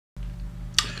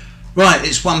Right,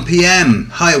 it's 1 p.m.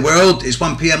 Hi world, it's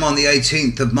 1 p.m. on the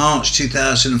 18th of March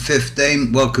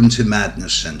 2015. Welcome to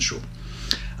Madness Central.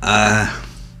 I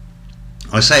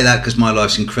say that because my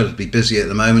life's incredibly busy at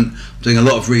the moment. I'm doing a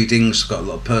lot of readings, got a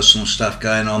lot of personal stuff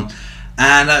going on,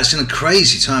 and it's in a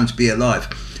crazy time to be alive.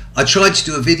 I tried to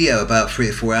do a video about 3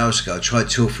 or 4 hours ago. I tried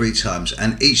 2 or 3 times,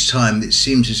 and each time it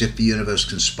seems as if the universe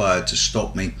conspired to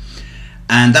stop me,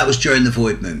 and that was during the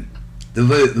void moon. The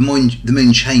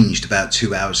moon changed about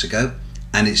 2 hours ago,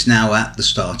 and it's now at the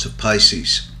start of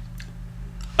Pisces.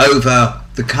 Over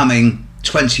the coming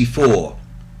 24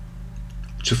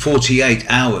 to 48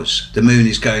 hours, the moon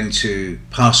is going to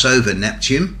pass over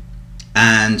Neptune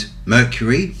and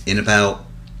Mercury in about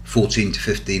 14 to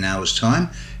 15 hours time.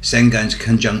 It's then going to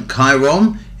conjunct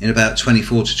Chiron in about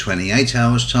 24 to 28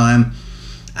 hours time,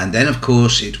 and then of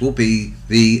course it will be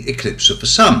the eclipse of the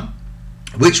sun,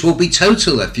 which will be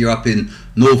total if you're up in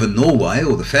northern Norway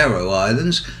or the Faroe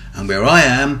Islands, and where I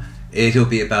am it'll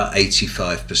be about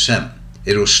 85%.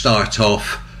 It'll start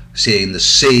off seeing the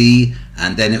C,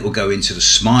 and then it will go into the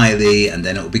smiley, and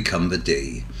then it will become the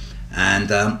D. And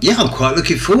yeah, I'm quite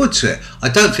looking forward to it. I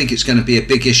don't think it's going to be a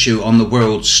big issue on the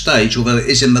world stage, although it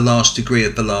is in the last degree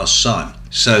of the last sign,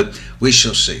 so we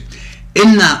shall see.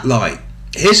 In that light,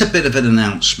 here's a bit of an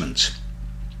announcement.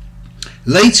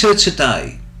 Later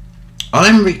today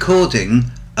I'm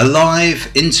recording a live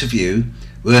interview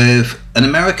with an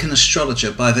American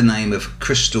astrologer by the name of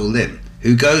Crystal Lynn,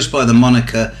 who goes by the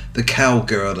moniker the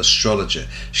Cowgirl Astrologer.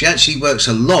 She actually works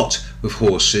a lot with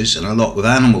horses and a lot with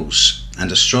animals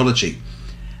and astrology.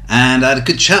 And I had a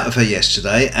good chat with her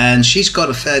yesterday, and she's got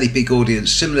a fairly big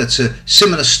audience, similar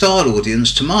style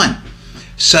audience to mine.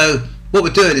 So what we're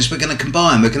doing is we're going to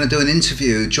combine, we're going to do an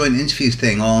interview, joint interview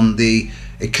thing on the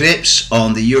eclipse,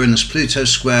 on the Uranus-Pluto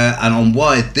square, and on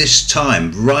why this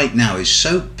time right now is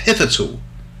so pivotal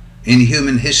in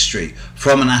human history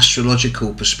from an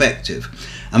astrological perspective.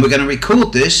 And we're going to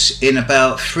record this in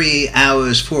about 3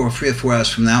 hours, 3 or 4 hours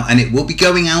from now, and it will be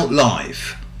going out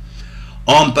live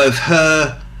on both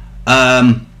her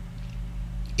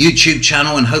YouTube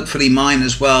channel and hopefully mine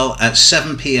as well at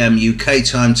 7 p.m. UK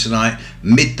time tonight,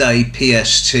 midday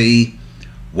PST.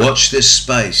 Watch this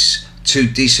space. 2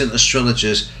 decent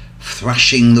astrologers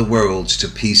thrashing the world to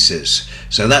pieces.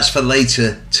 So that's for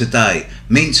later today.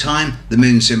 Meantime, the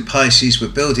moon's in Pisces. We're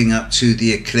building up to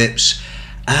the eclipse,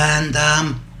 and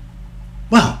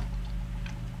well,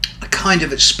 I kind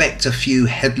of expect a few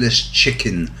headless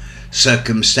chicken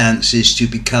circumstances to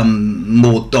become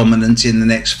more dominant in the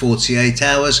next 48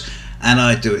 hours, and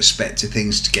I do expect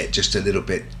things to get just a little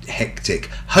bit hectic.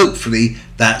 Hopefully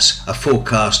that's a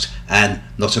forecast and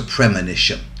not a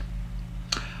premonition.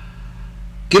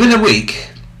 Give it a week,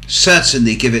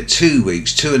 certainly give it 2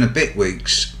 weeks, 2 and a bit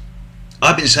weeks.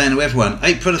 I've been saying to everyone,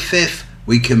 April the 5th,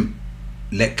 we can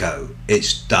let go.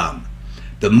 It's done.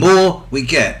 The more we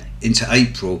get into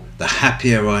April, the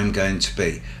happier I'm going to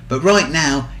be. But right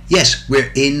now, yes,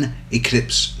 we're in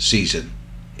eclipse season.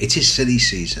 It is silly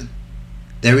season.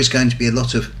 There is going to be a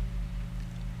lot of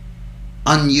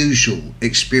unusual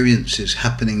experiences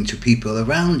happening to people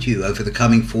around you over the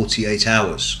coming 48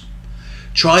 hours.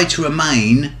 Try to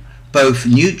remain both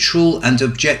neutral and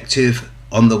objective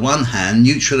on the one hand,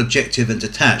 neutral, objective and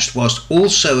detached, whilst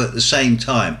also at the same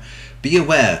time be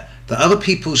aware that other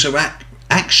people's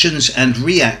actions and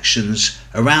reactions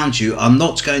around you are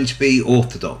not going to be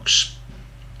orthodox,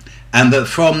 and that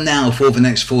from now for the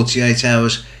next 48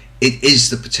 hours it is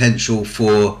the potential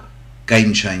for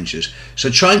game changers. So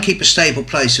try and keep a stable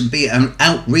place and be an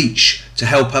outreach to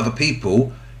help other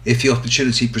people if the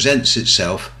opportunity presents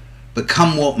itself. But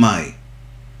come what may,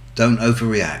 don't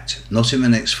overreact. Not in the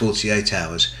next 48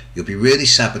 hours. You'll be really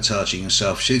sabotaging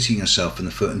yourself, shooting yourself in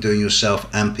the foot, and doing yourself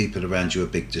and people around you a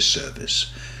big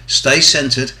disservice. Stay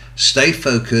centered, stay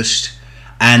focused,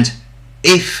 and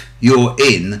if you're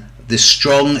in the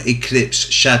strong eclipse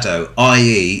shadow,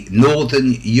 i.e.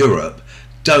 Northern Europe,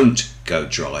 don't go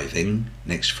driving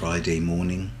next Friday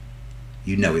morning.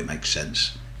 You know it makes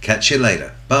sense. Catch you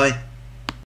later. Bye.